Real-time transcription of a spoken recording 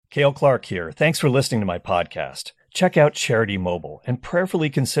Cale Clark here. Thanks for listening to my podcast. Check out Charity Mobile and prayerfully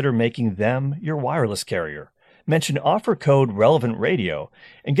consider making them your wireless carrier. Mention offer code Relevant Radio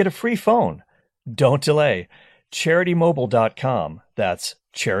and get a free phone. Don't delay. CharityMobile.com. That's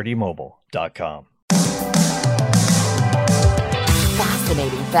CharityMobile.com.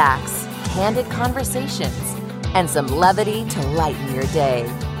 Fascinating facts, candid conversations, and some levity to lighten your day.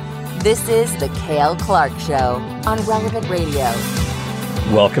 This is The Cale Clark Show on Relevant Radio.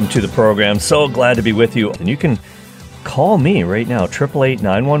 Welcome to the program. So glad to be with you. And you can call me right now,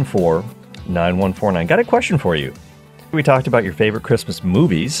 888-914-9149. Got a question for you. We talked about your favorite Christmas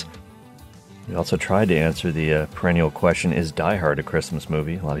movies. We also tried to answer the perennial question, is Die Hard a Christmas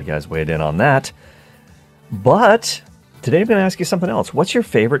movie? A lot of you guys weighed in on that. But today I'm going to ask you something else. What's your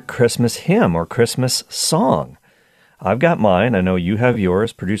favorite Christmas hymn or Christmas song? I've got mine. I know you have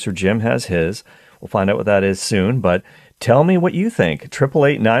yours. Producer Jim has his. We'll find out what that is soon, but tell me what you think.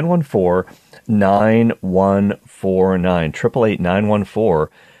 888-914-9149.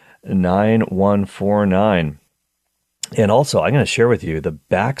 888-914-9149. And also, I'm going to share with you the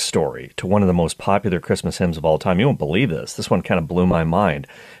backstory to one of the most popular Christmas hymns of all time. You won't believe this. This one kind of blew my mind.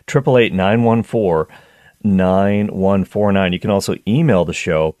 888-914-9149. You can also email the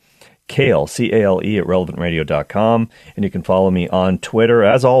show, Cale, C-A-L-E, at relevantradio.com. And you can follow me on Twitter,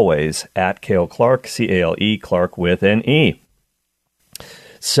 as always, at Cale Clark, C-A-L-E, Clark with an E.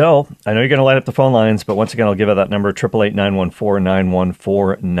 So, I know you're going to light up the phone lines, but once again, I'll give out that number,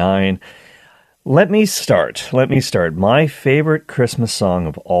 888-914-9149. Let me start. My favorite Christmas song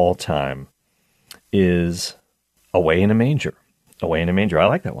of all time is Away in a Manger. Away in a Manger. I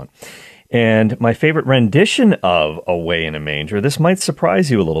like that one. And my favorite rendition of Away in a Manger, this might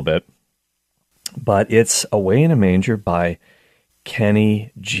surprise you a little bit, but it's Away in a Manger by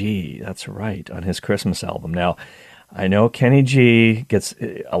Kenny G. That's right, on his Christmas album. Now, I know Kenny G gets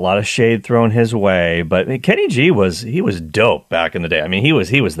a lot of shade thrown his way, but Kenny G was dope back in the day. I mean, he was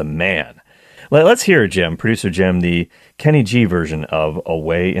the man. Let's hear, Jim, producer Jim, the Kenny G version of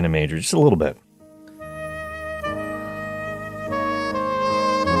Away in a Manger, just a little bit.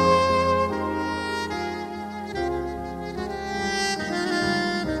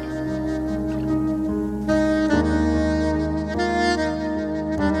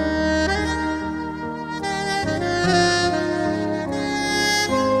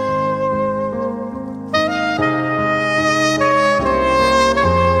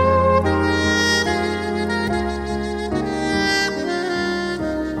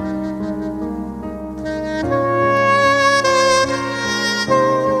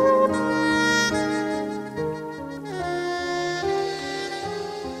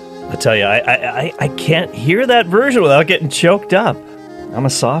 Tell you, I can't hear that version without getting choked up. I'm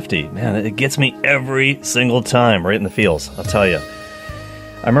a softie. Man, it gets me every single time, right in the feels, I'll tell you.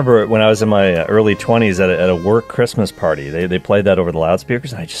 I remember when I was in my early 20s at a work Christmas party, they played that over the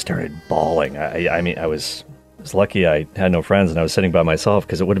loudspeakers, and I just started bawling. I mean, I was lucky I had no friends, and I was sitting by myself,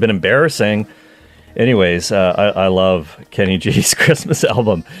 because it would have been embarrassing. Anyways, I love Kenny G's Christmas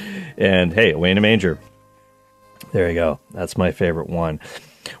album. And hey, Away in a Manger. There you go. That's my favorite one.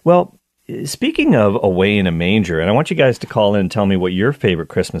 Well, speaking of Away in a Manger, and I want you guys to call in and tell me what your favorite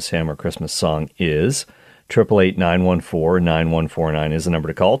Christmas hymn or Christmas song is. 888-914-9149 is the number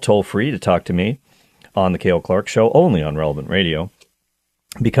to call. Toll free to talk to me on the Cale Clark Show, only on Relevant Radio.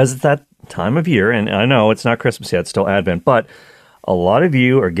 Because it's that time of year, and I know it's not Christmas yet, it's still Advent, but a lot of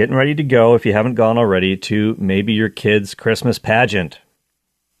you are getting ready to go, if you haven't gone already, to maybe your kid's Christmas pageant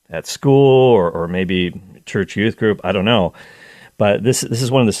at school or maybe church youth group, I don't know. But this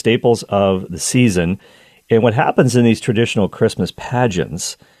is one of the staples of the season. And what happens in these traditional Christmas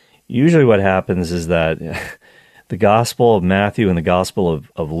pageants, usually what happens is that the Gospel of Matthew and the Gospel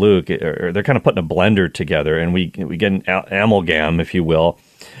of Luke, they're kind of put in a blender together, and we get an amalgam, if you will,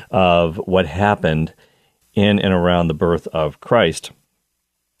 of what happened in and around the birth of Christ.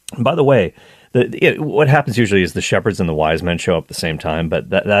 And by the way, what happens usually is the shepherds and the wise men show up at the same time, but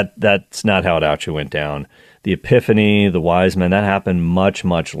that's not how it actually went down. The Epiphany, the wise men, that happened much,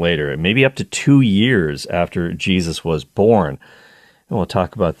 much later, maybe up to 2 years after Jesus was born. And we'll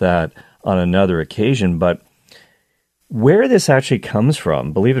talk about that on another occasion. But where this actually comes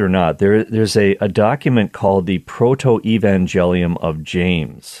from, believe it or not, there's a document called the Proto-Evangelium of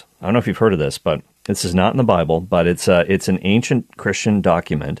James. I don't know if you've heard of this, but this is not in the Bible, but it's an ancient Christian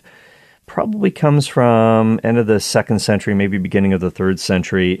document. Probably comes from end of the 2nd century, maybe beginning of the 3rd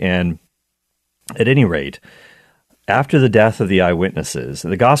century, and at any rate, after the death of the eyewitnesses,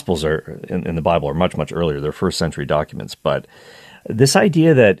 the Gospels are in the Bible are much, much earlier. They're 1st century documents. But this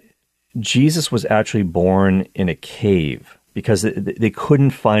idea that Jesus was actually born in a cave, because they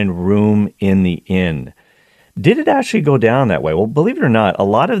couldn't find room in the inn. Did it actually go down that way? Well, believe it or not, a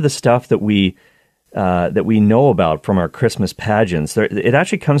lot of the stuff that we know about from our Christmas pageants, it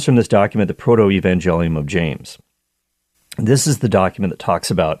actually comes from this document, the Proto-Evangelium of James. This is the document that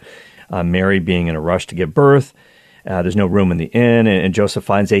talks about Mary being in a rush to give birth. There's no room in the inn, and Joseph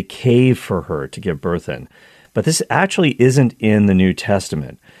finds a cave for her to give birth in. But this actually isn't in the New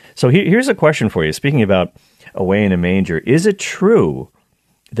Testament. So here's a question for you. Speaking about away in a manger, is it true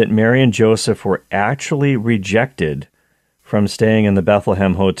that Mary and Joseph were actually rejected from staying in the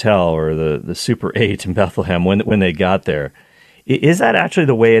Bethlehem Hotel or the Super 8 in Bethlehem when they got there? Is that actually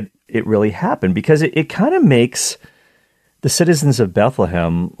the way it really happened? Because it kind of makes the citizens of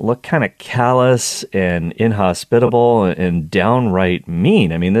Bethlehem look kind of callous and inhospitable and downright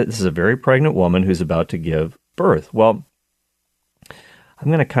mean. I mean, this is a very pregnant woman who's about to give birth. Well, I'm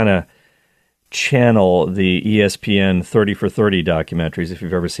going to kind of channel the ESPN 30 for 30 documentaries, if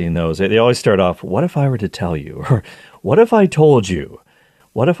you've ever seen those. They always start off, what if I were to tell you? Or what if I told you?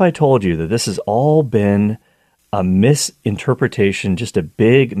 What if I told you that this has all been a misinterpretation, just a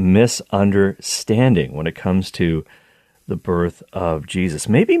big misunderstanding when it comes to the birth of Jesus?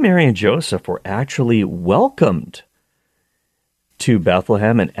 Maybe Mary and Joseph were actually welcomed to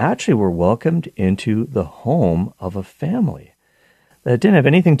Bethlehem and actually were welcomed into the home of a family that didn't have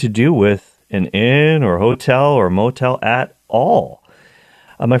anything to do with an inn or hotel or motel at all.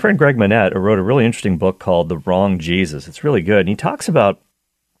 My friend Greg Manette wrote a really interesting book called The Wrong Jesus. It's really good. And he talks about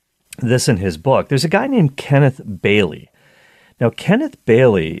this in his book. There's a guy named Kenneth Bailey. Now, Kenneth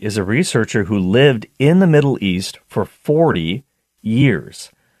Bailey is a researcher who lived in the Middle East for 40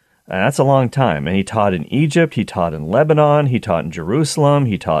 years. That's a long time. And he taught in Egypt, he taught in Lebanon, he taught in Jerusalem,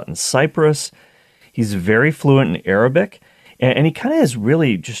 he taught in Cyprus. He's very fluent in Arabic. And he kind of has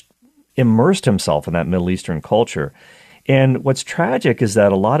really just immersed himself in that Middle Eastern culture. And what's tragic is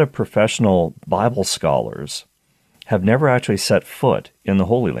that a lot of professional Bible scholars have never actually set foot in the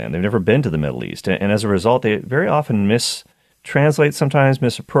Holy Land. They've never been to the Middle East. And as a result, they very often mistranslate, sometimes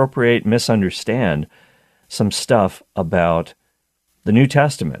misappropriate, misunderstand some stuff about the New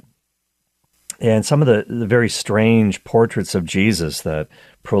Testament. And some of the very strange portraits of Jesus that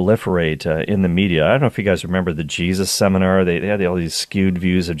proliferate in the media. I don't know if you guys remember the Jesus Seminar. They had all these skewed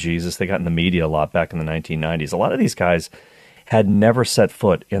views of Jesus. They got in the media a lot back in the 1990s. A lot of these guys had never set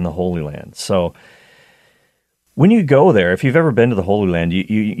foot in the Holy Land. So when you go there, if you've ever been to the Holy Land,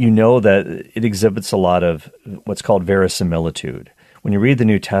 you know that it exhibits a lot of what's called verisimilitude. When you read the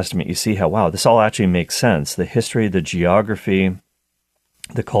New Testament, you see how, wow, this all actually makes sense. The history, the geography,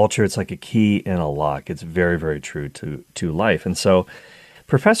 the culture, it's like a key in a lock. It's very, very true to life. And so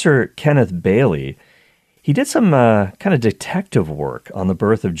Professor Kenneth Bailey, he did some kind of detective work on the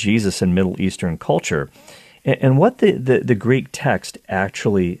birth of Jesus in Middle Eastern culture and what the Greek text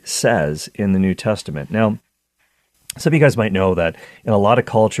actually says in the New Testament. Now, some of you guys might know that in a lot of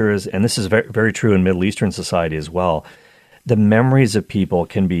cultures, and this is very, very true in Middle Eastern society as well, the memories of people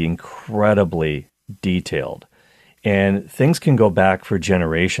can be incredibly detailed. And things can go back for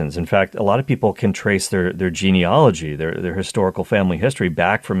generations. In fact, a lot of people can trace their genealogy, their historical family history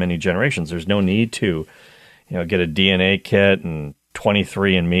back for many generations. There's no need to, get a DNA kit and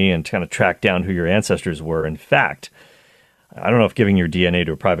 23andMe and kind of track down who your ancestors were. In fact, I don't know if giving your DNA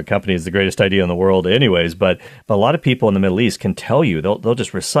to a private company is the greatest idea in the world anyways, but a lot of people in the Middle East can tell you, they'll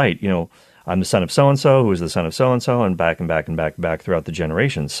just recite, I'm the son of so-and-so, who is the son of so-and-so, and back and back and back and back throughout the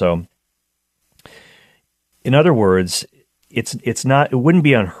generations. So in other words, it wouldn't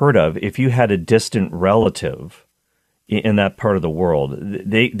be unheard of if you had a distant relative in that part of the world.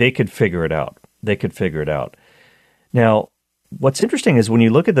 They could figure it out. They could figure it out. Now, what's interesting is when you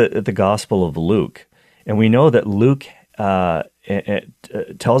look at the Gospel of Luke, and we know that Luke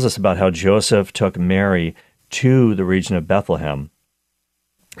tells us about how Joseph took Mary to the region of Bethlehem,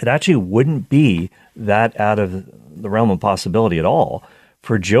 it actually wouldn't be that out of the realm of possibility at all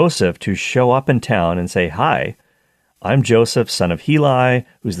for Joseph to show up in town and say, hi, I'm Joseph, son of Heli,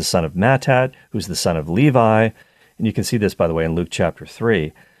 who's the son of Mattat, who's the son of Levi. And you can see this, by the way, in Luke chapter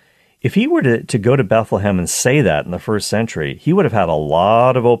 3. If he were to go to Bethlehem and say that in the first century, he would have had a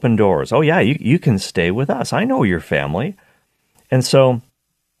lot of open doors. Oh, yeah, you can stay with us. I know your family. And so,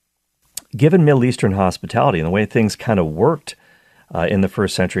 given Middle Eastern hospitality and the way things kind of worked in the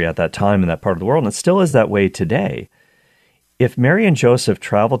first century at that time in that part of the world, and it still is that way today, if Mary and Joseph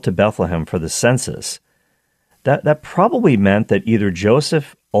traveled to Bethlehem for the census, that probably meant that either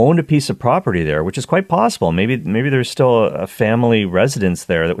Joseph owned a piece of property there, which is quite possible. Maybe there's still a family residence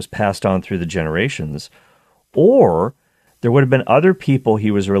there that was passed on through the generations, or there would have been other people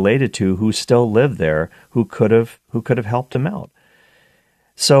he was related to who still lived there who could have helped him out.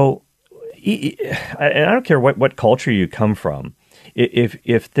 So I don't care what culture you come from.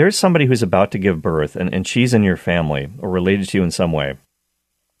 If there's somebody who's about to give birth and she's in your family or related to you in some way,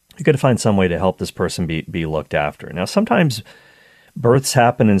 you got to find some way to help this person be looked after. Now, sometimes births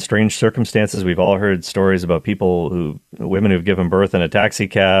happen in strange circumstances. We've all heard stories about women who've given birth in a taxi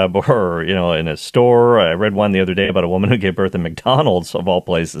cab or, in a store. I read one the other day about a woman who gave birth in McDonald's, of all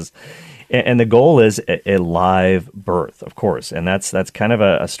places. And the goal is a live birth, of course. And that's kind of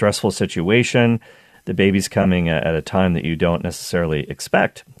a stressful situation. The baby's coming at a time that you don't necessarily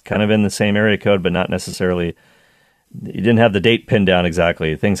expect, kind of in the same area code, but not necessarily, you didn't have the date pinned down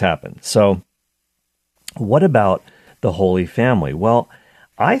exactly. Things happen. So what about the Holy Family? Well,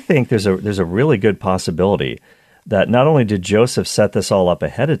 I think there's a really good possibility that not only did Joseph set this all up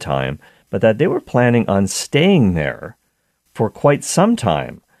ahead of time, but that they were planning on staying there for quite some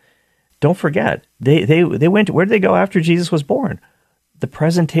time. Don't forget, they went, where did they go after Jesus was born? The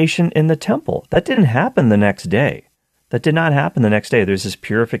presentation in the temple. That didn't happen the next day. That did not happen the next day. There's this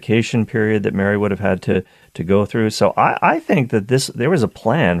purification period that Mary would have had to go through. So I think that there was a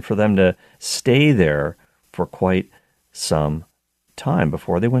plan for them to stay there for quite some time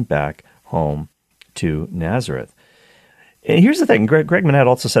before they went back home to Nazareth. And here's the thing. Greg Manette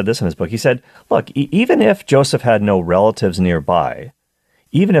also said this in his book. He said, look, even if Joseph had no relatives nearby,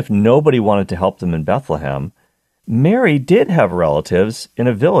 even if nobody wanted to help them in Bethlehem, Mary did have relatives in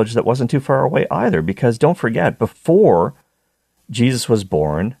a village that wasn't too far away either, because don't forget, before Jesus was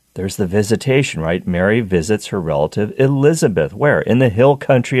born, there's the visitation, right? Mary visits her relative Elizabeth. Where? In the hill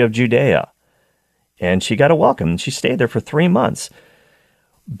country of Judea. And she got a welcome, and she stayed there for 3 months.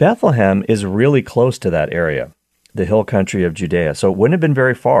 Bethlehem is really close to that area, the hill country of Judea, so it wouldn't have been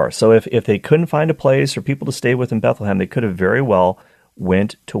very far. So if they couldn't find a place for people to stay with in Bethlehem, they could have very well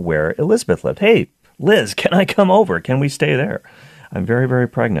went to where Elizabeth lived. Hey, Liz, can I come over? Can we stay there? I'm very, very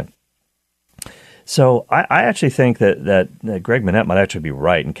pregnant. So I actually think that Greg Manette might actually be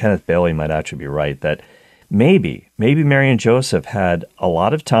right, and Kenneth Bailey might actually be right, that maybe Mary and Joseph had a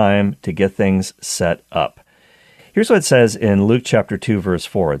lot of time to get things set up. Here's what it says in Luke chapter 2, verse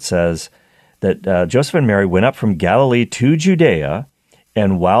 4. It says that Joseph and Mary went up from Galilee to Judea,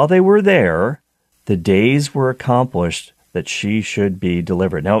 and while they were there, the days were accomplished that she should be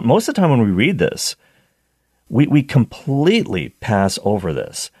delivered. Now, most of the time when we read this, we completely pass over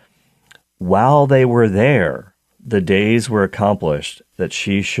this. While they were there, the days were accomplished that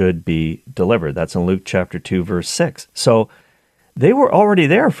she should be delivered. That's in Luke chapter 2, verse 6. So they were already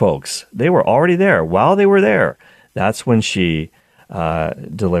there, folks. They were already there. While they were there, that's when she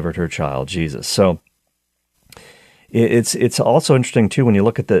delivered her child, Jesus. So it's also interesting, too, when you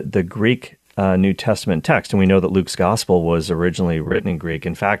look at the Greek New Testament text, and we know that Luke's gospel was originally written in Greek.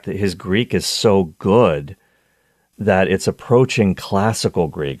 In fact, his Greek is so good that it's approaching classical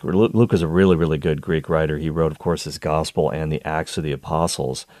Greek. Luke is a really, really good Greek writer. He wrote, of course, his gospel and the Acts of the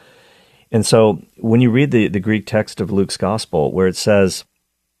Apostles. And so when you read the Greek text of Luke's gospel, where it says,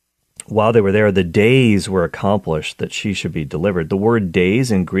 while they were there, the days were accomplished that she should be delivered. The word days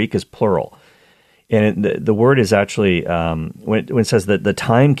in Greek is plural. And the word is actually, when it says that the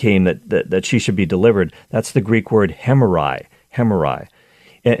time came that she should be delivered, that's the Greek word hemerai.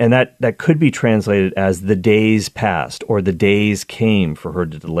 And that could be translated as the days passed or the days came for her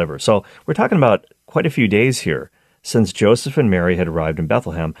to deliver. So we're talking about quite a few days here. Since Joseph and Mary had arrived in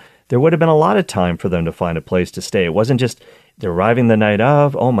Bethlehem, there would have been a lot of time for them to find a place to stay. It wasn't just they're arriving the night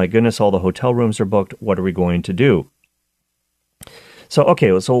of, oh my goodness, all the hotel rooms are booked. What are we going to do? So,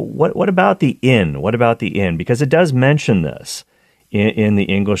 okay, so what about the inn? What about the inn? Because it does mention this in the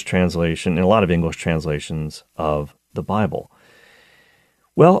English translation, in a lot of English translations of the Bible.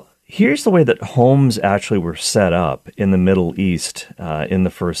 Well, here's the way that homes actually were set up in the Middle East in the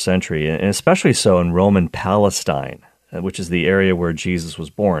first century, and especially so in Roman Palestine, which is the area where Jesus was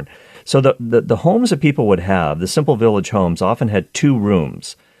born. So the homes that people would have, the simple village homes, often had 2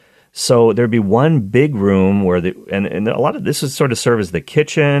 rooms. So there'd be one big room where and a lot of this would sort of serve as the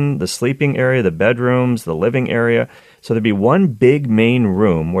kitchen, the sleeping area, the bedrooms, the living area. So there'd be one big main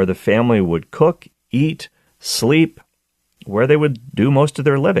room where the family would cook, eat, sleep, where they would do most of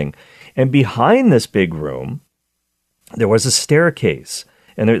their living. And behind this big room, there was a staircase.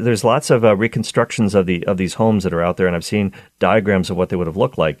 And there's lots of reconstructions of these homes that are out there, and I've seen diagrams of what they would have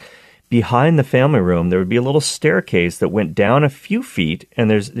looked like. Behind the family room, there would be a little staircase that went down a few feet, and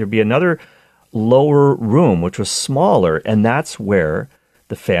there'd be another lower room, which was smaller, and that's where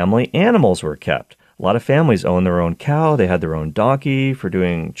the family animals were kept. A lot of families owned their own cow. They had their own donkey for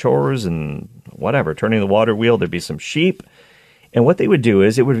doing chores and whatever, turning the water wheel. There'd be some sheep. And what they would do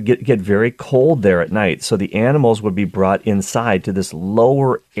is it would get very cold there at night. So the animals would be brought inside to this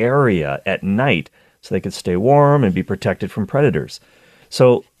lower area at night so they could stay warm and be protected from predators.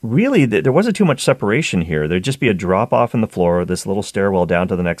 So really, there wasn't too much separation here. There'd just be a drop-off in the floor, this little stairwell down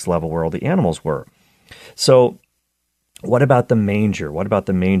to the next level where all the animals were. So what about the manger? What about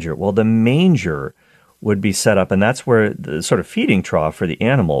the manger? Well, the manger would be set up, and that's where the sort of feeding trough for the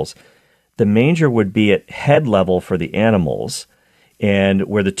animals. The manger would be at head level for the animals, and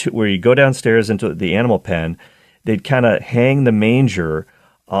where you go downstairs into the animal pen, they'd kind of hang the manger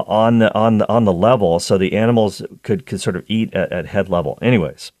on the level so the animals could sort of eat at head level.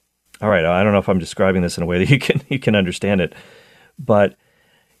 Anyways, all right, I don't know if I'm describing this in a way that you can understand it, but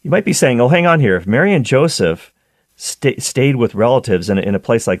you might be saying, oh, hang on here. If Mary and Joseph stayed with relatives in a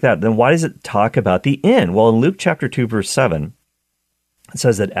place like that, then why does it talk about the inn? Well, in Luke chapter 2, verse 7, it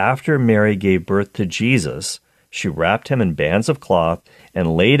says that after Mary gave birth to Jesus, she wrapped him in bands of cloth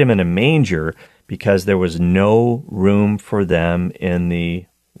and laid him in a manger because there was no room for them in the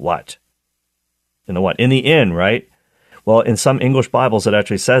what? In the what? In the inn, right? Well, in some English Bibles it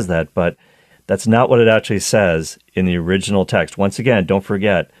actually says that, but that's not what it actually says in the original text. Once again, don't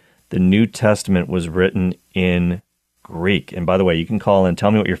forget, the New Testament was written in Greek. And by the way, you can call in,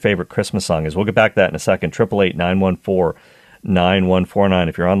 tell me what your favorite Christmas song is. We'll get back to that in a second. 888-914-9149.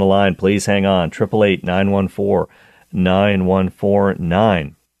 If you're on the line, please hang on.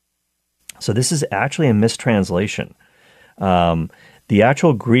 888-914-9149. So this is actually a mistranslation. The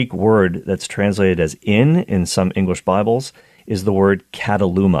actual Greek word that's translated as in some English Bibles is the word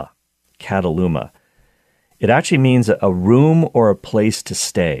kataluma. Kataluma. It actually means a room or a place to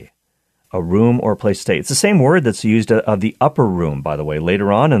stay. A room or a place to stay. It's the same word that's used of the upper room, by the way,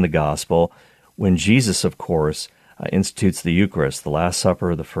 later on in the gospel, when Jesus, of course, institutes the Eucharist, the Last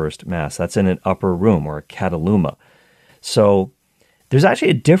Supper, the first Mass. That's in an upper room, or a kataluma. So there's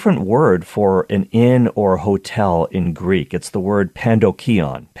actually a different word for an inn or a hotel in Greek. It's the word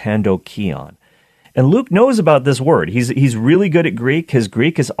pandokion. Pandokion. And Luke knows about this word. He's really good at Greek. His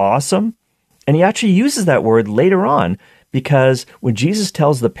Greek is awesome. And he actually uses that word later on, because when Jesus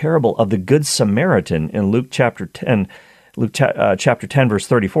tells the parable of the Good Samaritan in Luke chapter 10, chapter 10, verse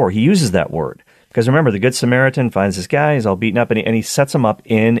 34, he uses that word. Because remember, the Good Samaritan finds this guy, he's all beaten up, and he sets him up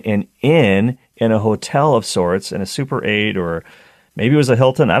in an inn, in a hotel of sorts, in a Super 8, or maybe it was a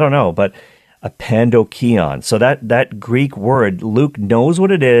Hilton, I don't know, but a pandokion. So that Greek word, Luke knows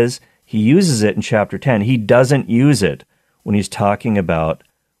what it is. He uses it in chapter 10. He doesn't use it when he's talking about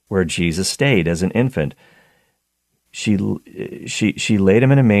where Jesus stayed as an infant. She laid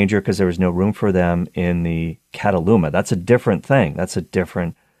him in a manger because there was no room for them in the kataluma. That's a different thing. That's a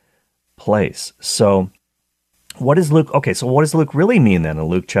different place. So what does Luke really mean then in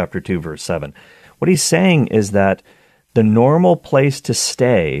Luke chapter 2, verse 7? What he's saying is that the normal place to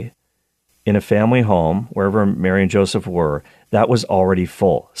stay in a family home, wherever Mary and Joseph were, that was already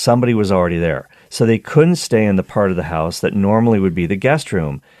full. Somebody was already there. So they couldn't stay in the part of the house that normally would be the guest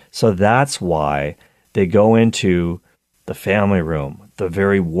room. So that's why they go into the family room, the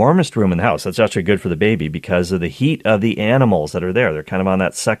very warmest room in the house. That's actually good for the baby because of the heat of the animals that are there. They're kind of on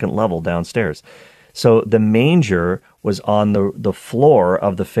that second level downstairs. So the manger was on the floor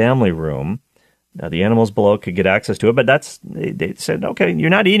of the family room. Now, the animals below could get access to it, but they said, okay, you're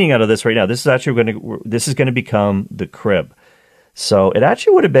not eating out of this right now. This is going to become the crib. So it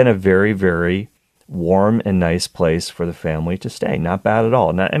actually would have been a very, very warm and nice place for the family to stay. Not bad at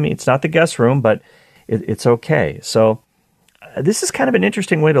all. It's not the guest room, but it's okay. So this is kind of an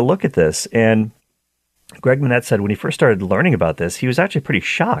interesting way to look at this. And Greg Manette said when he first started learning about this, he was actually pretty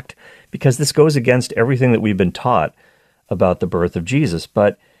shocked because this goes against everything that we've been taught about the birth of Jesus.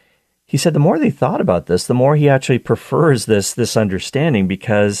 But he said the more they thought about this, the more he actually prefers this understanding,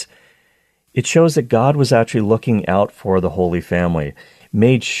 because it shows that God was actually looking out for the Holy Family,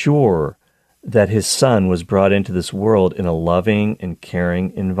 made sure that his son was brought into this world in a loving and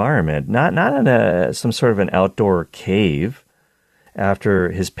caring environment, not in some sort of an outdoor cave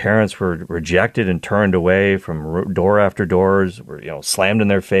after his parents were rejected and turned away from door after doors, were slammed in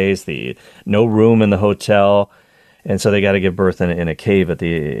their face, no room in the hotel, and so they got to give birth in a cave at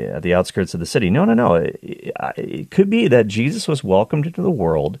the outskirts of the city. No. It could be that Jesus was welcomed into the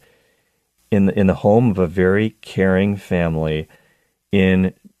world in the home of a very caring family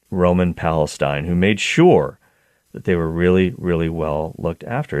in Roman Palestine, who made sure that they were really, really well looked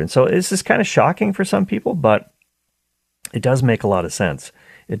after. And so this is kind of shocking for some people, but it does make a lot of sense.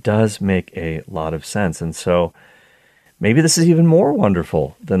 It does make a lot of sense. And so maybe this is even more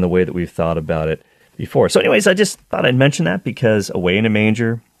wonderful than the way that we've thought about it before. So anyways, I just thought I'd mention that because away in a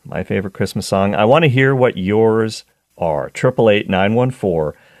manger, My favorite Christmas song. I want to hear what yours are.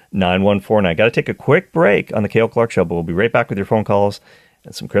 888-914-9149. I got to take a quick break on the Cale Clark Show, but we'll be right back with your phone calls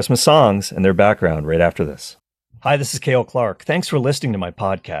and some Christmas songs and their background right after this. Hi, this is Cale Clark. Thanks for listening to my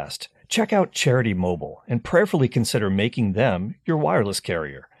podcast. Check out Charity Mobile and prayerfully consider making them your wireless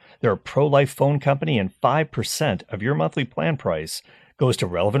carrier. They're a pro-life phone company, and 5% of your monthly plan price goes to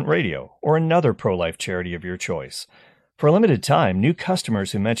Relevant Radio or another pro-life charity of your choice. For a limited time, new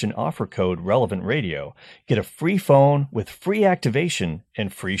customers who mention offer code Relevant Radio get a free phone with free activation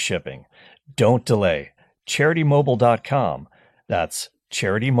and free shipping. Don't delay. CharityMobile.com. That's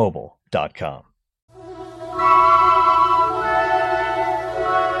CharityMobile.com.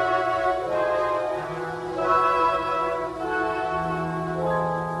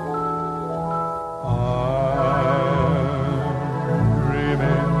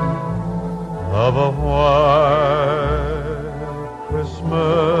 Of a white Christmas,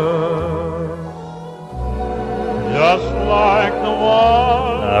 just like the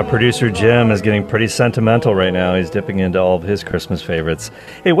one. Producer Jim is getting pretty sentimental right now. He's dipping into all of his Christmas favorites.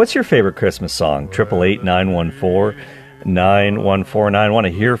 Hey, what's your favorite Christmas song? 888-914-9149. I want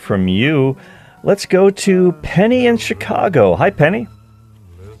to hear from you. Let's go to Penny in Chicago. Hi, Penny.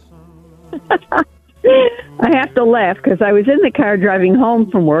 I have to laugh because I was in the car driving home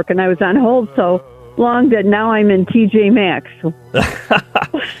from work and I was on hold so long that now I'm in TJ Maxx.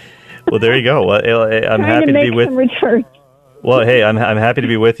 Well, there you go. Well, I'm happy to be with. Return. Well, hey, I'm happy to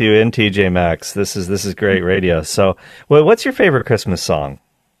be with you in TJ Maxx. This is great radio. So, well, what's your favorite Christmas song?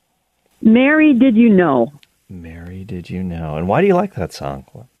 Mary, Did You Know? Mary, Did You Know? And why do you like that song?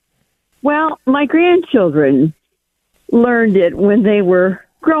 Well, my grandchildren learned it when they were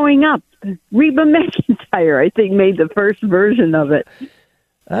growing up. Reba McEntire, I think, made the first version of it.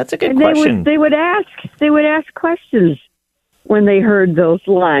 That's a good question. They would ask questions when they heard those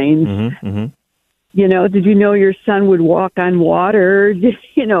lines. Mm-hmm, mm-hmm. You know, did you know your son would walk on water?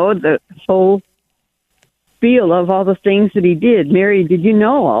 You know, the whole feel of all the things that he did. Mary, did you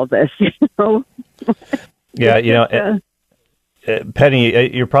know all this? You know? Yeah, you know.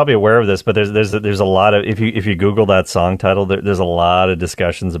 Penny, you're probably aware of this, but there's a lot of if you Google that song title, there's a lot of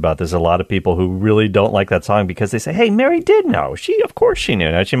discussions about. There's a lot of people who really don't like that song because they say, "Hey, Mary did know. Of course she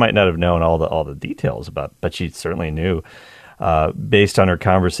knew. Now she might not have known all the details about, but she certainly knew, based on her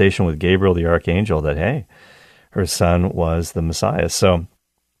conversation with Gabriel the archangel, that hey, her son was the Messiah." So,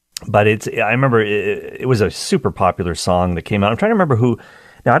 but I remember it was a super popular song that came out. I'm trying to remember who.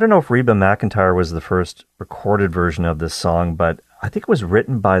 Now, I don't know if Reba McEntire was the first recorded version of this song, but I think it was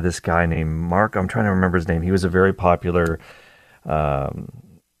written by this guy named Mark. I'm trying to remember his name. He was a very popular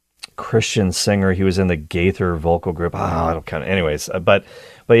Christian singer. He was in the Gaither vocal group. I don't kind of. Anyways, but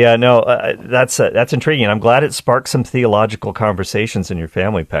yeah, no, that's intriguing. I'm glad it sparked some theological conversations in your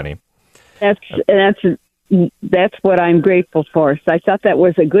family, Penny. That's what I'm grateful for. So I thought that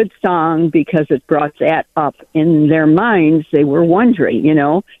was a good song because it brought that up in their minds. They were wondering, you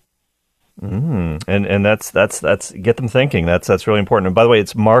know. And that's get them thinking. That's really important. And by the way,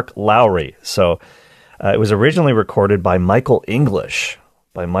 it's Mark Lowry. So it was originally recorded by Michael English.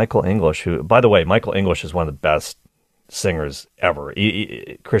 Who, by the way, Michael English is one of the best singers ever.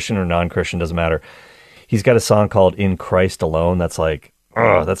 Christian or non-Christian, doesn't matter. He's got a song called "In Christ Alone." That's an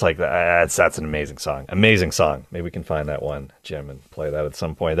amazing song. Amazing song. Maybe we can find that one, Jim, and play that at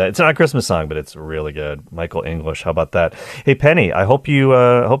some point. It's not a Christmas song, but it's really good. Michael English. How about that? Hey, Penny, I hope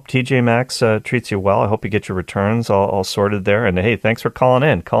hope TJ Maxx treats you well. I hope you get your returns all sorted there. And hey, thanks for calling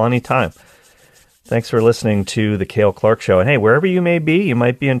in. Call anytime. Thanks for listening to the Cale Clark Show. And hey, wherever you may be, you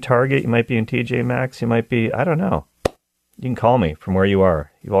might be in Target, you might be in TJ Maxx, you might be, I don't know. You can call me from where you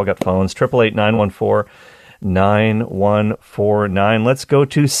are. You've all got phones. 888-914-9149. Let's go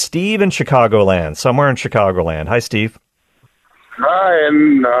to Steve in Chicagoland, somewhere in Chicagoland. Hi, Steve. Hi,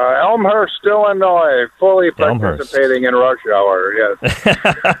 in Elmhurst, Illinois, fully participating in rush hour, yes.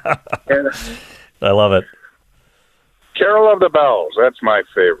 I love it. Carol of the Bells, that's my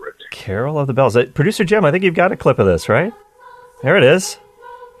favorite. Carol of the Bells. Producer Jim, I think you've got a clip of this, right? There it is.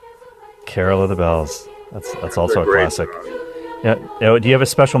 Carol of the Bells. That's also a classic. Yeah. Do you have a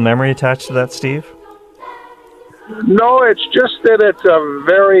special memory attached to that, Steve? No, it's just that it's a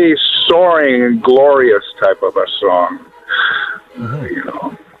very soaring and glorious type of a song. Mm-hmm. You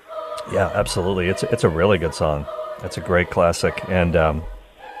know. Yeah, absolutely. It's a really good song. It's a great classic, and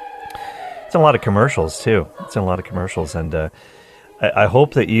it's in a lot of commercials too. And I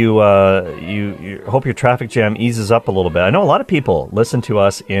hope that you hope your traffic jam eases up a little bit. I know a lot of people listen to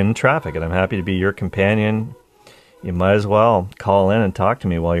us in traffic, and I'm happy to be your companion you might as well call in and talk to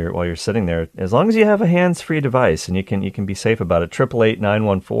me while you're sitting there. As long as you have a hands-free device and you can be safe about it.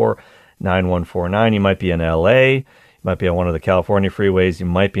 888-914-9149. You might be in LA. You might be on one of the California freeways. You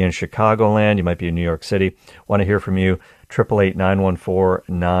might be in Chicagoland. You might be in New York City. Want to hear from you.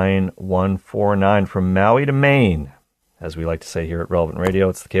 888-914-9149 from Maui to Maine. As we like to say here at Relevant Radio,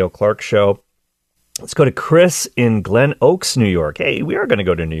 it's the Cale Clark Show. Let's go to Chris in Glen Oaks, New York. Hey, we are going to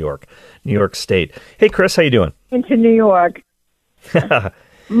go to New York State. Hey, Chris, how you doing? Into New York.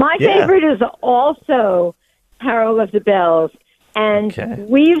 My favorite is also Carol of the Bells, and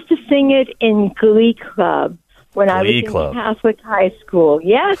we used to sing it in Glee Club when I was in Catholic high school.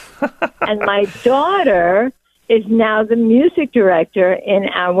 Yes, and my daughter is now the music director in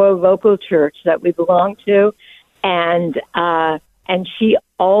our local church that we belong to, and she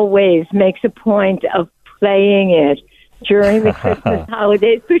always makes a point of playing it during the Christmas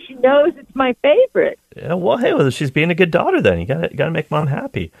holidays because she knows it's my favorite. Yeah, well, hey, she's being a good daughter then. You gotta make mom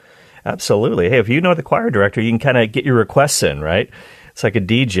happy. Absolutely. Hey, if you know the choir director, you can kind of get your requests in, right? It's like a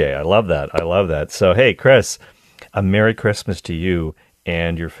DJ. I love that. So, hey, Chris, a Merry Christmas to you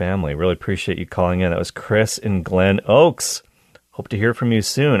and your family. Really appreciate you calling in. That was Chris in Glen Oaks. Hope to hear from you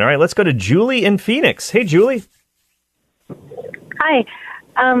soon. All right, let's go to Julie in Phoenix. Hey, Julie. Hi.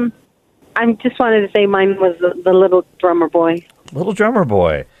 I just wanted to say mine was the Little Drummer Boy. Little Drummer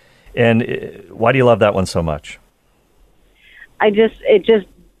Boy. And why do you love that one so much? It just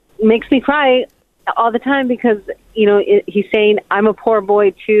makes me cry all the time because, he's saying, I'm a poor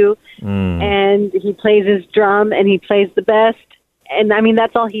boy too, and he plays his drum and he plays the best. And I mean,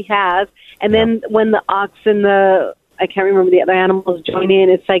 that's all he has. And then when the ox and I can't remember the other animals join in,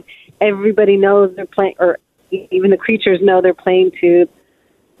 it's like everybody knows they're playing, or even the creatures know they're playing to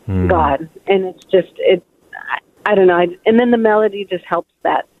God. And it's just, I don't know. And then the melody just helps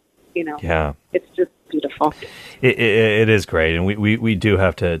that, Yeah. It's just beautiful. It is great. And we do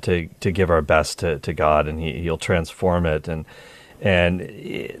have to give our best to God, and he'll transform it. And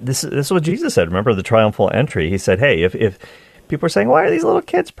this is what Jesus said. Remember the triumphal entry? He said, hey, if people are saying, why are these little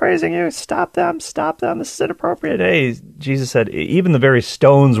kids praising you? Stop them. This is inappropriate. Hey, Jesus said, even the very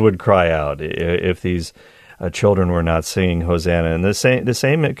stones would cry out if these children were not singing Hosanna. And the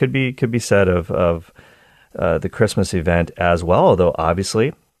same it could be said of the Christmas event as well, although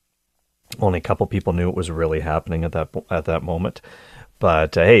obviously only a couple people knew it was really happening at that moment.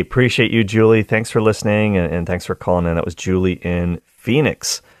 But hey, appreciate you, Julie. Thanks for listening, and thanks for calling in. That was Julie in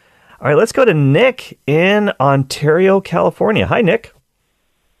Phoenix. All right, let's go to Nick in Ontario, California. Hi, Nick.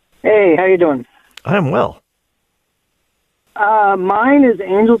 Hey, how you doing? I'm well. Mine is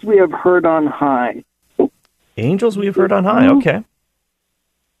Angels We Have Heard on High. Angels We've Heard on High, okay.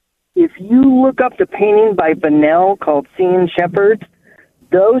 If you look up the painting by Bunnell called Seeing Shepherds,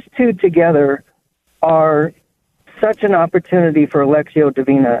 those two together are such an opportunity for Lectio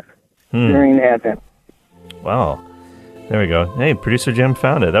Divina during Advent. Wow. There we go. Hey, producer Jim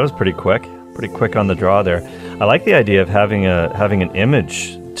found it. That was pretty quick on the draw there. I like the idea of having an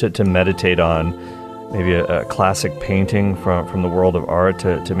image to meditate on, maybe a classic painting from the world of art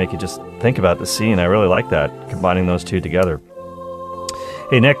to make you just think about the scene. I really like that, combining those two together.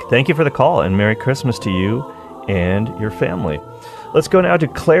 Hey, Nick, thank you for the call, and Merry Christmas to you and your family. Let's go now to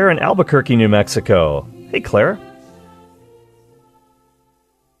Claire in Albuquerque, New Mexico. Hey, Claire.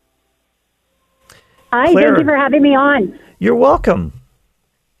 Hi, Claire, thank you for having me on. You're welcome.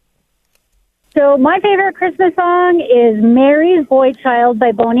 So my favorite Christmas song is Mary's Boy Child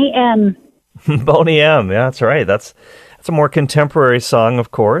by Boney M. Boney M, yeah, that's right. That's a more contemporary song,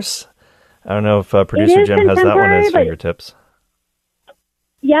 of course. I don't know if producer Jim has that one at his fingertips.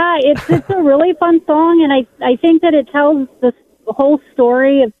 Yeah, it's a really fun song, and I think that it tells the whole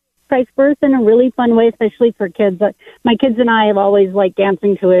story of Christ's birth in a really fun way, especially for kids. My kids and I have always liked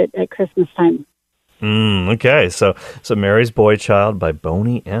dancing to it at Christmas time. Okay, so Mary's Boy Child by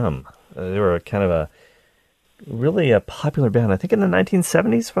Boney M. They were kind of a really popular band, I think in the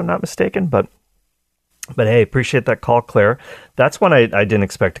 1970s, if I'm not mistaken. But hey, appreciate that call, Claire. That's one I didn't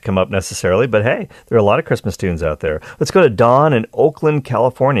expect to come up necessarily, but hey, there are a lot of Christmas tunes out there. Let's go to Don in Oakland,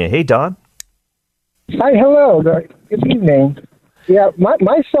 California. Hey, Don. Hi, hello. Good evening. Yeah,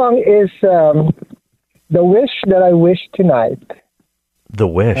 my song is The Wish That I Wish Tonight. The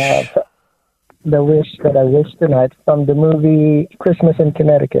Wish. The Wish That I Wish Tonight from the movie Christmas in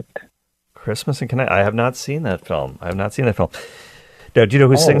Connecticut. Christmas in Connecticut. I have not seen that film. Now, do you know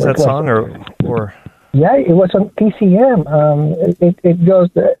who sings that song? Or? Yeah, it was on TCM. It goes,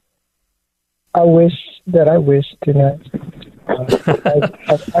 I wish that I wish tonight.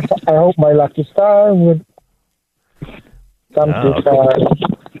 I hope my lucky star would come to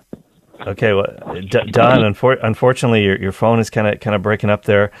Okay, well, Don, unfortunately, your phone is kind of breaking up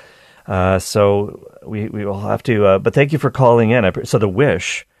there, so we will have to. But thank you for calling in. So The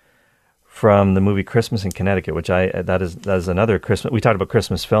Wish from the movie Christmas in Connecticut, which that is another Christmas. We talked about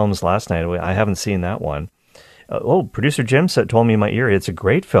Christmas films last night. I haven't seen that one. Producer Jim told me in my ear it's a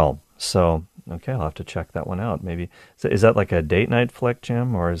great film. So okay, I'll have to check that one out. Maybe is that like a date night flick,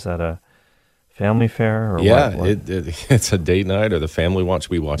 Jim, or is that a family fare? Or yeah, what? It's a date night or the family watch.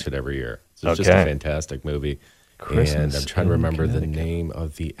 We watch it every year. It's just a fantastic movie. Christmas and I'm trying to remember the name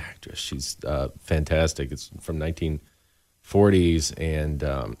of the actress. She's fantastic. It's from 1940s,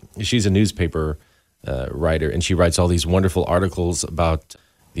 and she's a newspaper writer, and she writes all these wonderful articles about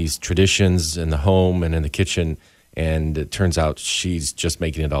these traditions in the home and in the kitchen. And it turns out she's just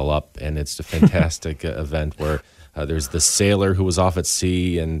making it all up, and it's a fantastic event where there's this sailor who was off at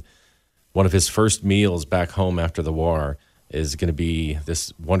sea, and one of his first meals back home after the war is going to be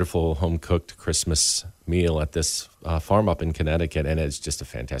this wonderful home-cooked Christmas meal at this farm up in Connecticut, and it's just a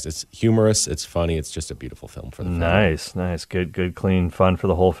fantastic. It's humorous, it's funny, it's just a beautiful film for the family. Nice, good, clean fun for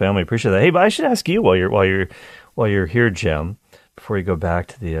the whole family. Appreciate that. Hey, but I should ask you while you're here, Jim, before you go back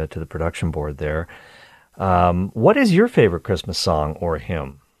to the production board there. What is your favorite Christmas song or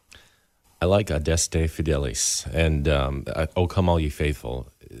hymn? I like Adeste Fidelis and O Come All Ye Faithful.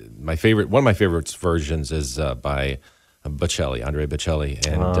 One of my favorite versions is by Bocelli, Andrea Bocelli,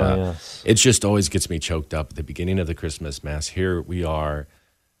 and it just always gets me choked up at the beginning of the Christmas Mass. Here we are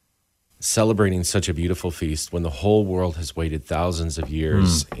celebrating such a beautiful feast when the whole world has waited thousands of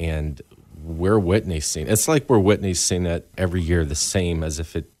years, and we're witnessing. It's like we're witnessing it every year, the same as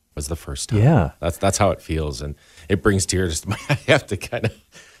if it was the first time. Yeah, that's how it feels, and it brings tears to my. I have to kind of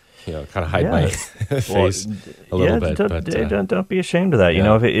hide my face a little bit. Don't be ashamed of that. You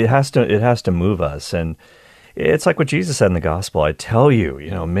know, if it has to move us, and it's like what Jesus said in the gospel. I tell you,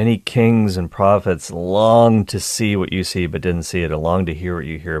 many kings and prophets longed to see what you see but didn't see it, and longed to hear what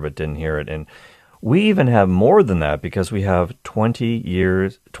you hear but didn't hear it. And we even have more than that because we have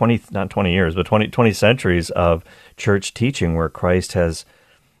 20 centuries of church teaching where Christ has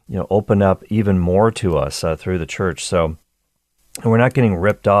opened up even more to us through the church. So we're not getting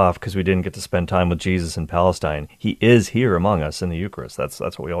ripped off because we didn't get to spend time with Jesus in Palestine. He is here among us in the Eucharist. That's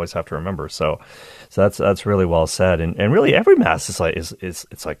what we always have to remember. So that's really well said. And really every Mass is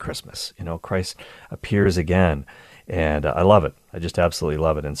like Christmas. Christ appears again, and I love it. I just absolutely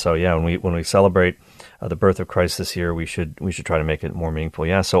love it. And so when we celebrate the birth of Christ this year, we should try to make it more meaningful.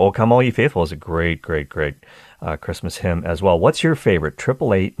 Yeah. So O Come All Ye Faithful is a great Christmas hymn as well. What's your favorite?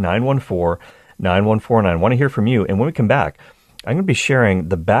 888-914-9149. I want to hear from you. And when we come back, I'm going to be sharing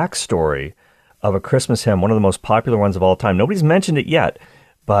the backstory of a Christmas hymn, one of the most popular ones of all time. Nobody's mentioned it yet,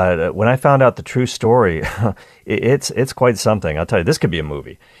 but when I found out the true story, it's quite something. I'll tell you, this could be a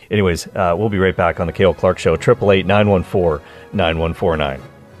movie. Anyways, we'll be right back on the Cale Clark Show, 888-914-9149.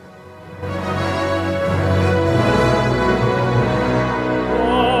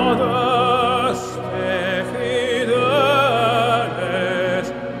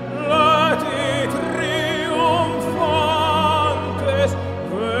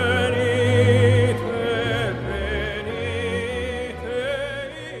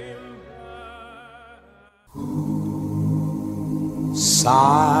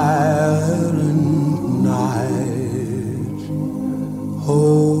 Silent night,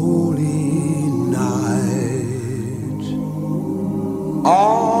 holy night,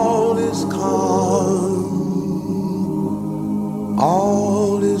 all is calm,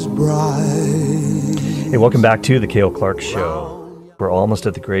 all is bright. Hey, welcome back to the Cale Clark Show. We're almost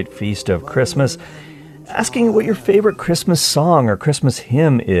at the great feast of Christmas. Asking what your favorite Christmas song or Christmas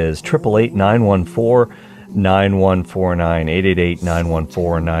hymn is. 888-914-9149,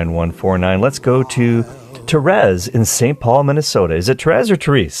 888-914-9149. Let's go to Therese in St. Paul, Minnesota. Is it Therese or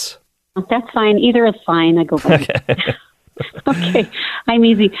Therese? That's fine. Either is fine. I go back. Okay. Okay. I'm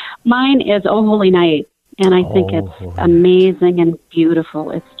easy. Mine is Oh Holy Night, and I think it's amazing and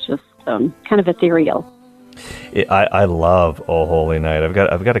beautiful. It's just kind of ethereal. I love Oh Holy Night. I've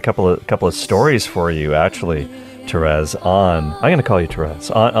got a couple of stories for you, actually, Therese. I'm going to call you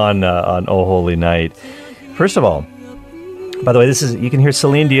Therese on Oh Holy Night. First of all, by the way, you can hear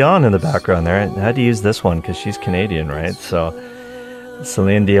Celine Dion in the background there. I had to use this one because she's Canadian, right? So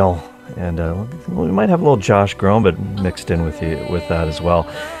Celine Dion, and we might have a little Josh Groban mixed in with that as well.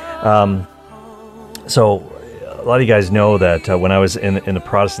 So a lot of you guys know that when I was in the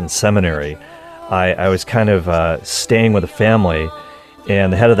Protestant seminary, I was kind of staying with a family,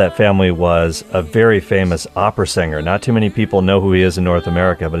 and the head of that family was a very famous opera singer. Not too many people know who he is in North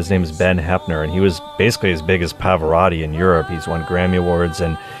America, but his name is Ben Heppner, and he was basically as big as Pavarotti in Europe. He's won Grammy Awards,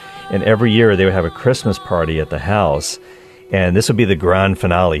 and And every year they would have a Christmas party at the house. And this would be the grand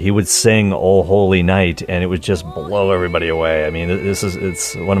finale. He would sing "O Holy Night," and it would just blow everybody away. I mean,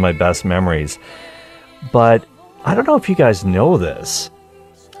 it's one of my best memories. But I don't know if you guys know this.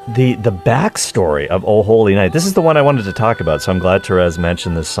 The backstory of "O Holy Night." This is the one I wanted to talk about, so I'm glad Therese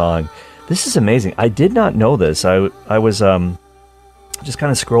mentioned this song. This is amazing. I did not know this. I was just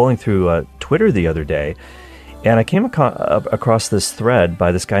kind of scrolling through Twitter the other day, and I came across this thread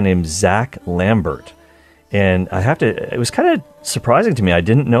by this guy named Zach Lambert. And it was kind of surprising to me. I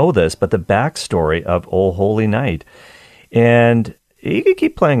didn't know this, but the backstory of "O Holy Night." And you can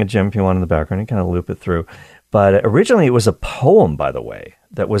keep playing it, Jim, if you want in the background. You kind of loop it through. But originally it was a poem, by the way,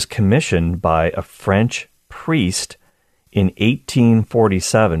 that was commissioned by a French priest in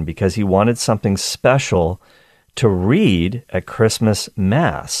 1847 because he wanted something special to read at Christmas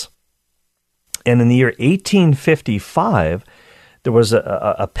Mass. And in the year 1855, there was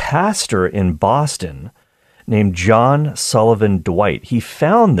a pastor in Boston named John Sullivan Dwight. He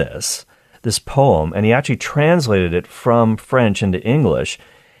found this poem, and he actually translated it from French into English,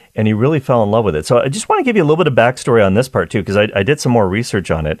 and he really fell in love with it. So I just want to give you a little bit of backstory on this part, too, because I did some more research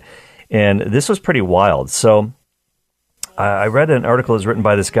on it, and this was pretty wild. So I read an article that was written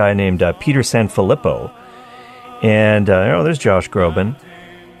by this guy named Peter Sanfilippo, and there's Josh Groban.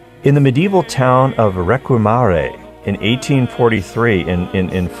 In the medieval town of Recumare in 1843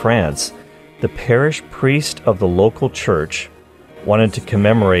 in France, the parish priest of the local church wanted to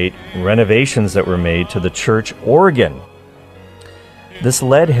commemorate renovations that were made to the church organ. This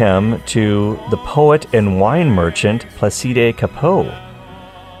led him to the poet and wine merchant Placide Cappeau.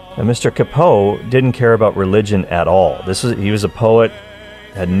 Now, Mr. Cappeau didn't care about religion at all. He was a poet,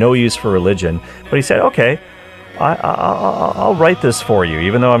 had no use for religion, but he said, okay, I'll write this for you,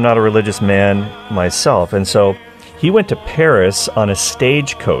 even though I'm not a religious man myself. And so he went to Paris on a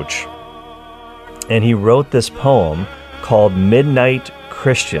stagecoach, and he wrote this poem called Midnight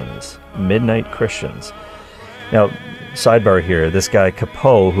Christians. Midnight Christians. Now, sidebar here, this guy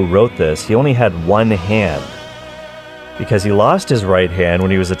Cappeau who wrote this, he only had one hand because he lost his right hand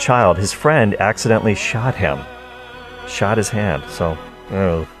when he was a child. His friend accidentally shot his hand. So,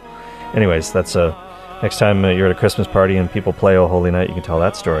 anyways, that's next time you're at a Christmas party and people play "O Holy Night," you can tell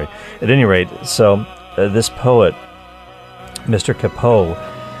that story. At any rate, so this poet, Mr. Cappeau,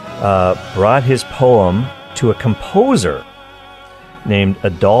 brought his poem to a composer named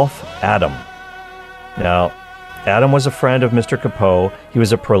Adolphe Adam. Now, Adam was a friend of Mr. Cappeau. He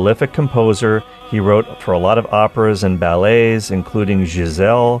was a prolific composer. He wrote for a lot of operas and ballets, including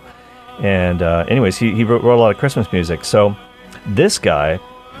Giselle. And anyways, he wrote a lot of Christmas music. So this guy,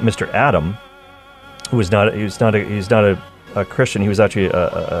 Mr. Adam, he's not a Christian. He was actually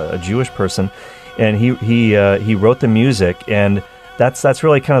a Jewish person, and he wrote the music, and that's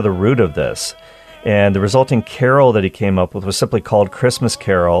really kind of the root of this. And the resulting carol that he came up with was simply called Christmas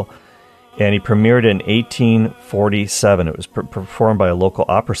Carol, and he premiered in 1847. It was performed by a local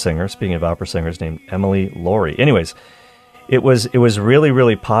opera singer, speaking of opera singers, named Emily Laurie. Anyways, it was really,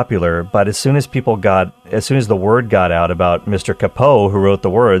 really popular, but as soon as the word got out about Mr. Cappeau, who wrote the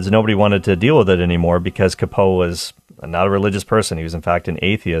words, nobody wanted to deal with it anymore because Cappeau was not a religious person. He was, in fact, an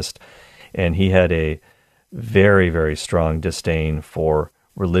atheist, and he had a very, very strong disdain for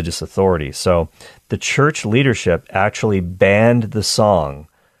religious authority. So the church leadership actually banned the song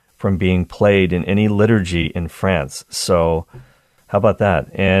from being played in any liturgy in France. So how about that?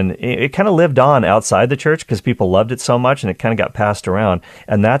 And it kind of lived on outside the church because people loved it so much, and it kind of got passed around.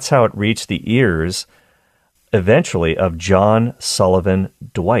 And that's how it reached the ears, eventually, of John Sullivan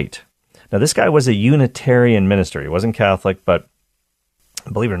Dwight. Now, this guy was a Unitarian minister. He wasn't Catholic, but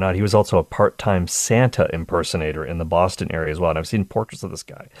believe it or not, he was also a part-time Santa impersonator in the Boston area as well. And I've seen portraits of this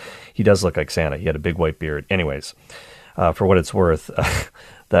guy. He does look like Santa. He had a big white beard. Anyways, for what it's worth,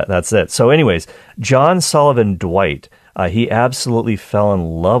 that's it. So anyways, John Sullivan Dwight, he absolutely fell in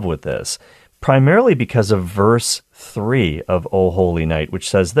love with this, primarily because of verse 3 of O Holy Night, which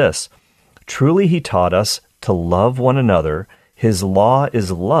says this: "Truly he taught us to love one another. His law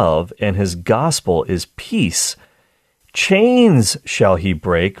is love, and his gospel is peace. Chains shall he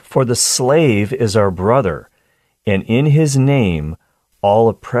break, for the slave is our brother, and in his name all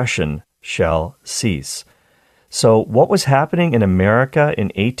oppression shall cease." So what was happening in America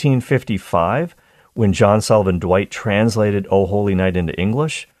in 1855 when John Sullivan Dwight translated O Holy Night into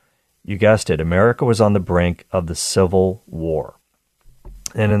English? You guessed it, America was on the brink of the Civil War.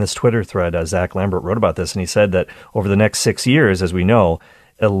 And in this Twitter thread, Zach Lambert wrote about this, and he said that over the next 6 years, as we know,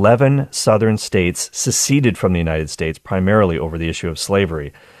 11 southern states seceded from the United States, primarily over the issue of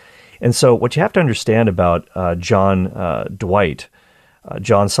slavery. And so what you have to understand about John Dwight,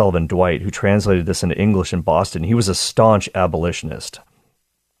 John Sullivan Dwight, who translated this into English in Boston. He was a staunch abolitionist.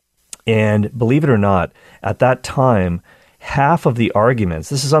 And believe it or not, at that time, half of the arguments,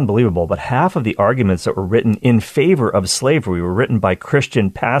 this is unbelievable, but half of the arguments that were written in favor of slavery were written by Christian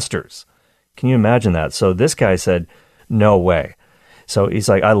pastors. Can you imagine that? So this guy said, no way. So he's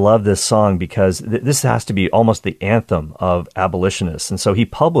like, I love this song because this has to be almost the anthem of abolitionists. And so he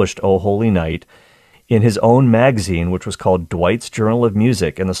published O Holy Night in his own magazine, which was called Dwight's Journal of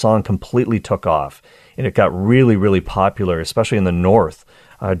Music, and the song completely took off. And it got really, really popular, especially in the North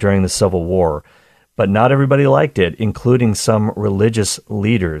during the Civil War. But not everybody liked it, including some religious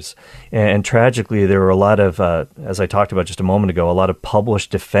leaders. And tragically, there were a lot of, as I talked about just a moment ago, a lot of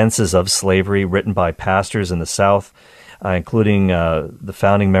published defenses of slavery written by pastors in the South, including the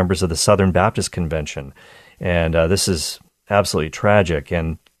founding members of the Southern Baptist Convention. And this is absolutely tragic.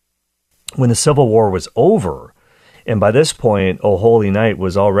 And when the Civil War was over, and by this point, O Holy Night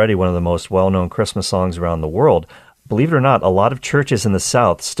was already one of the most well-known Christmas songs around the world, believe it or not, a lot of churches in the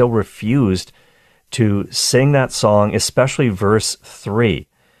South still refused to sing that song, especially verse 3,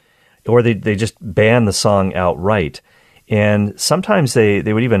 or they just banned the song outright. And sometimes they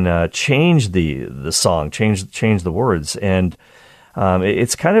would even change the song, change the words. And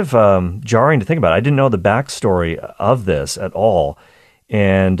it's kind of jarring to think about. I didn't know the backstory of this at all.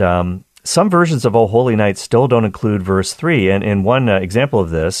 And some versions of O Holy Night still don't include verse 3. And one example of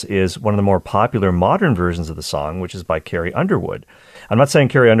this is one of the more popular modern versions of the song, which is by Carrie Underwood. I'm not saying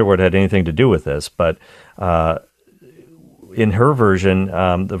Carrie Underwood had anything to do with this, but in her version,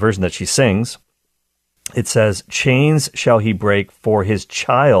 the version that she sings, it says, chains shall he break, for his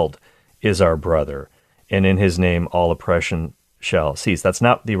child is our brother, and in his name all oppression shall cease. That's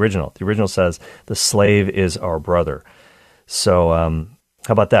not the original. The original says, the slave is our brother. So how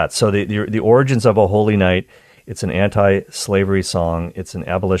about that? So the origins of O Holy Night, it's an anti-slavery song. It's an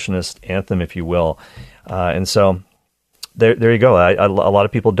abolitionist anthem, if you will. And so there you go. A lot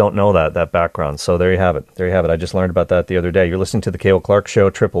of people don't know that background. So there you have it. I just learned about that the other day. You're listening to the Cale Clark Show,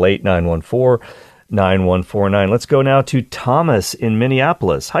 888-914-9149. Let's go now to Thomas in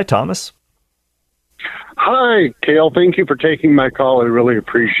Minneapolis. Hi, Thomas. Hi, Cale. Thank you for taking my call. I really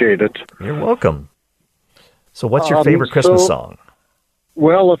appreciate it. You're welcome. So what's your favorite Christmas song?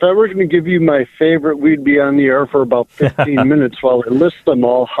 Well, if I were going to give you my favorite, we'd be on the air for about 15 minutes while I list them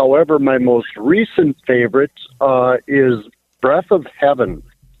all. However, my most recent favorite is Breath of Heaven.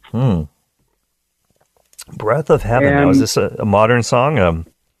 Breath of Heaven. Now, is this a modern song?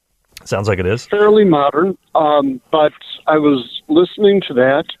 Sounds like it is. Fairly modern, but I was listening to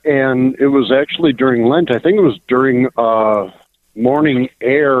that, and it was actually during Lent. I think it was during morning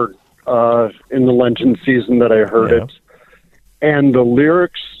air in the Lenten season that I heard it. And the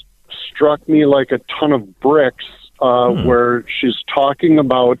lyrics struck me like a ton of bricks, where she's talking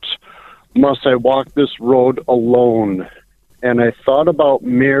about, must I walk this road alone? And I thought about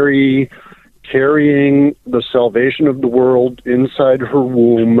Mary carrying the salvation of the world inside her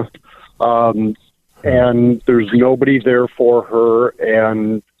womb, and there's nobody there for her,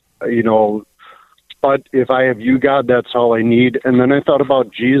 and, you know, but if I have you, God, that's all I need. And then I thought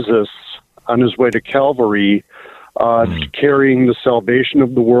about Jesus on his way to Calvary, carrying the salvation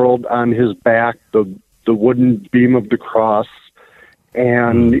of the world on his back, the wooden beam of the cross,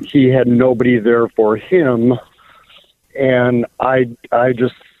 and he had nobody there for him. And I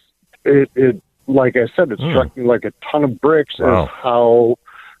just, it like I said, it struck me like a ton of bricks as how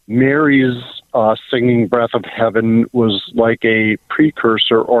Mary's singing Breath of Heaven was like a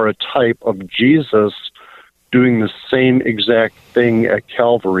precursor or a type of Jesus doing the same exact thing at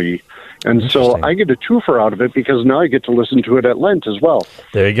Calvary. And so I get a twofer out of it because now I get to listen to it at Lent as well.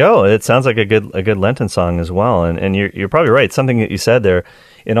 There you go. It sounds like a good Lenten song as well. And you're probably right. Something that you said there,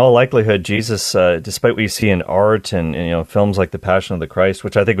 in all likelihood, Jesus, despite what you see in art and you know films like The Passion of the Christ,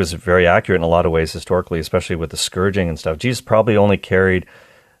 which I think was very accurate in a lot of ways historically, especially with the scourging and stuff, Jesus probably only carried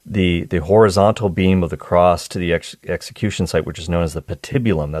the horizontal beam of the cross to the execution site, which is known as the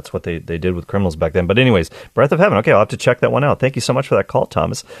patibulum. That's what they did with criminals back then. But anyways, Breath of Heaven. Okay, I'll have to check that one out. Thank you so much for that call,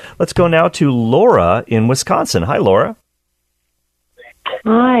 Thomas. Let's go now to Laura in Wisconsin. Hi, Laura.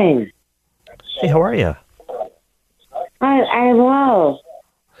 Hi. Hey, how are you? I'm well.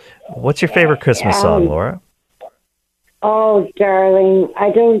 What's your favorite Christmas song, Laura? Oh, darling,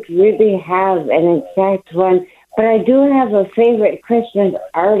 I don't really have an exact one, but I do have a favorite Christmas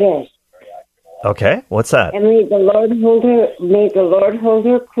artist. Okay, what's that? And may the Lord hold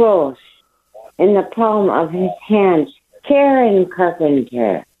her close in the palm of his hand. Karen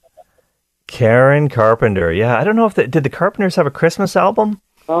Carpenter. Karen Carpenter. Yeah, I don't know if did the Carpenters have a Christmas album?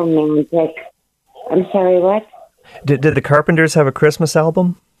 Romantic. I'm sorry, what? Did the Carpenters have a Christmas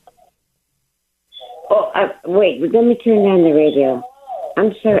album? Oh, wait. Let me turn down the radio.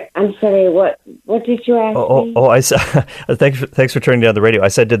 I'm sorry. What did you ask me? I said. Thanks for turning down the radio. I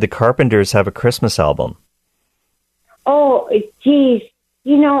said, did the Carpenters have a Christmas album? Oh, geez.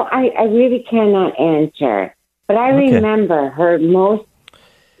 You know, I really cannot answer. But I remember her most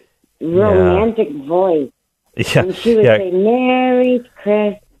romantic voice. Yeah. And she would say, Merry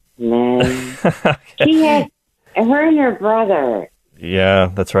Christmas. She had her and her brother. Yeah,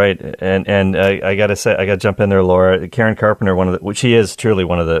 that's right. And I gotta say, I gotta jump in there, Laura. Karen Carpenter, she is truly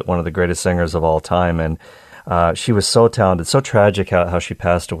one of the greatest singers of all time, and she was so talented, so tragic how she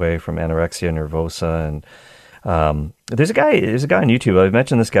passed away from anorexia nervosa. And there's a guy on YouTube. I've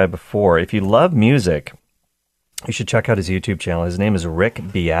mentioned this guy before. If you love music, you should check out his YouTube channel. His name is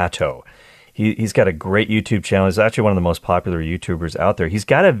Rick Beato. He's got a great YouTube channel. He's actually one of the most popular YouTubers out there. He's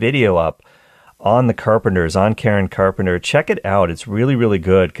got a video up on the Carpenters, on Karen Carpenter. Check it out. It's really, really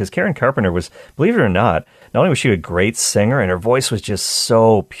good, because Karen Carpenter was, believe it or not only was she a great singer, and her voice was just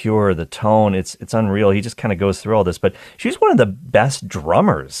so pure, the tone, it's unreal. He just kind of goes through all this, but she's one of the best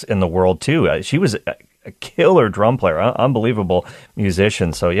drummers in the world, too. She was a killer drum player, unbelievable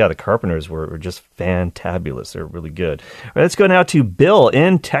musician. So, yeah, the Carpenters were just fantabulous. They're really good. All right, let's go now to Bill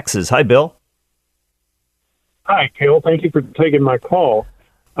in Texas. Hi, Bill. Hi, Cale. Thank you for taking my call.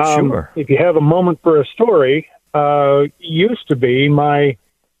 Sure. If you have a moment for a story, used to be my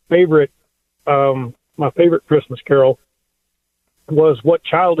favorite Christmas carol was "What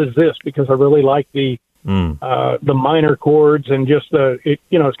Child Is This?" because I really like the minor chords and just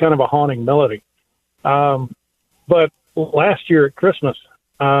it's kind of a haunting melody. But last year at Christmas,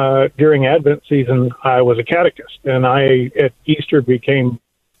 during Advent season, I was a catechist, and I at Easter became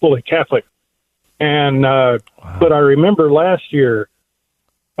fully Catholic. And but I remember last year,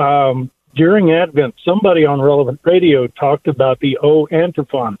 during Advent, somebody on Relevant Radio talked about the O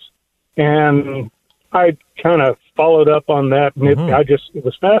antiphons, and I kind of followed up on that, and it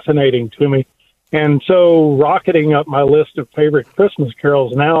was fascinating to me. And so, rocketing up my list of favorite Christmas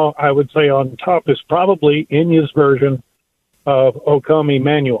carols, now I would say on top is probably Enya's version of O Come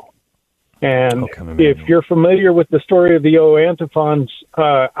Emmanuel. And if you're familiar with the story of the O antiphons,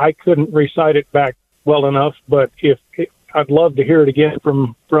 I couldn't recite it back well enough, but I'd love to hear it again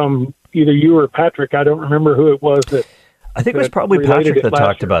from either you or Patrick. I don't remember who it was that. I think it was probably Patrick that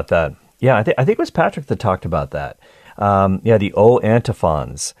talked about that. Yeah, I think it was Patrick that talked about that. The O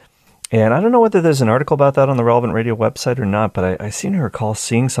antiphons. And I don't know whether there's an article about that on the Relevant Radio website or not, but I seem to recall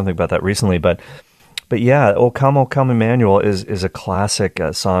seeing something about that recently. But yeah, O Come Emmanuel is a classic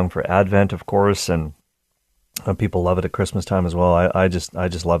song for Advent, of course, and people love it at Christmas time as well. I just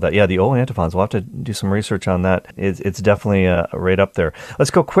love that. Yeah, the O antiphons. We'll have to do some research on that. It's definitely right up there.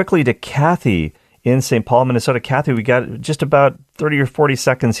 Let's go quickly to Kathy in St. Paul, Minnesota. Kathy, we got just about 30 or 40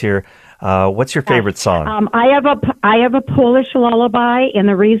 seconds here. What's your favorite song? I have a Polish lullaby, and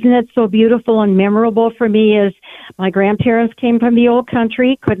the reason it's so beautiful and memorable for me is my grandparents came from the old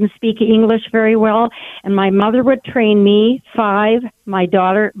country, couldn't speak English very well, and my mother would train me, 5, my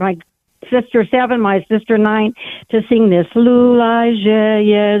sister 7, my sister 9, to sing this Lula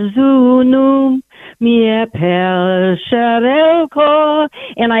Jezu num mie persherełko.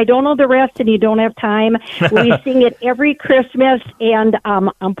 And I don't know the rest, and you don't have time. We sing it every Christmas, and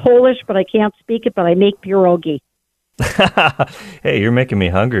I'm Polish, but I can't speak it, but I make pierogi. Hey, you're making me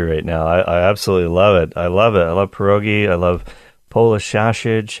hungry right now. I absolutely love it. I love pierogi. I love Polish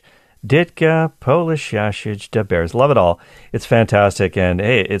sausage. Ditka, Polish sausage, da bears. Love it all. It's fantastic. And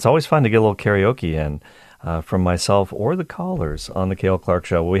hey, it's always fun to get a little karaoke in from myself or the callers on the Cale Clark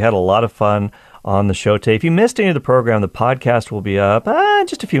Show. We had a lot of fun on the show today. If you missed any of the program, the podcast will be up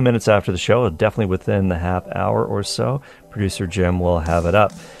just a few minutes after the show, definitely within the half hour or so. Producer Jim will have it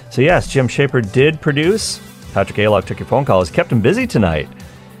up. So yes, Jim Shaper did produce. Patrick Aylock took your phone calls, kept him busy tonight.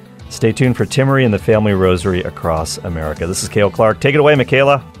 Stay tuned for Timmery and the Family Rosary across America. This is Cale Clark. Take it away,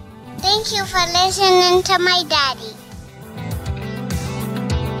 Michaela. Thank you for listening to my daddy.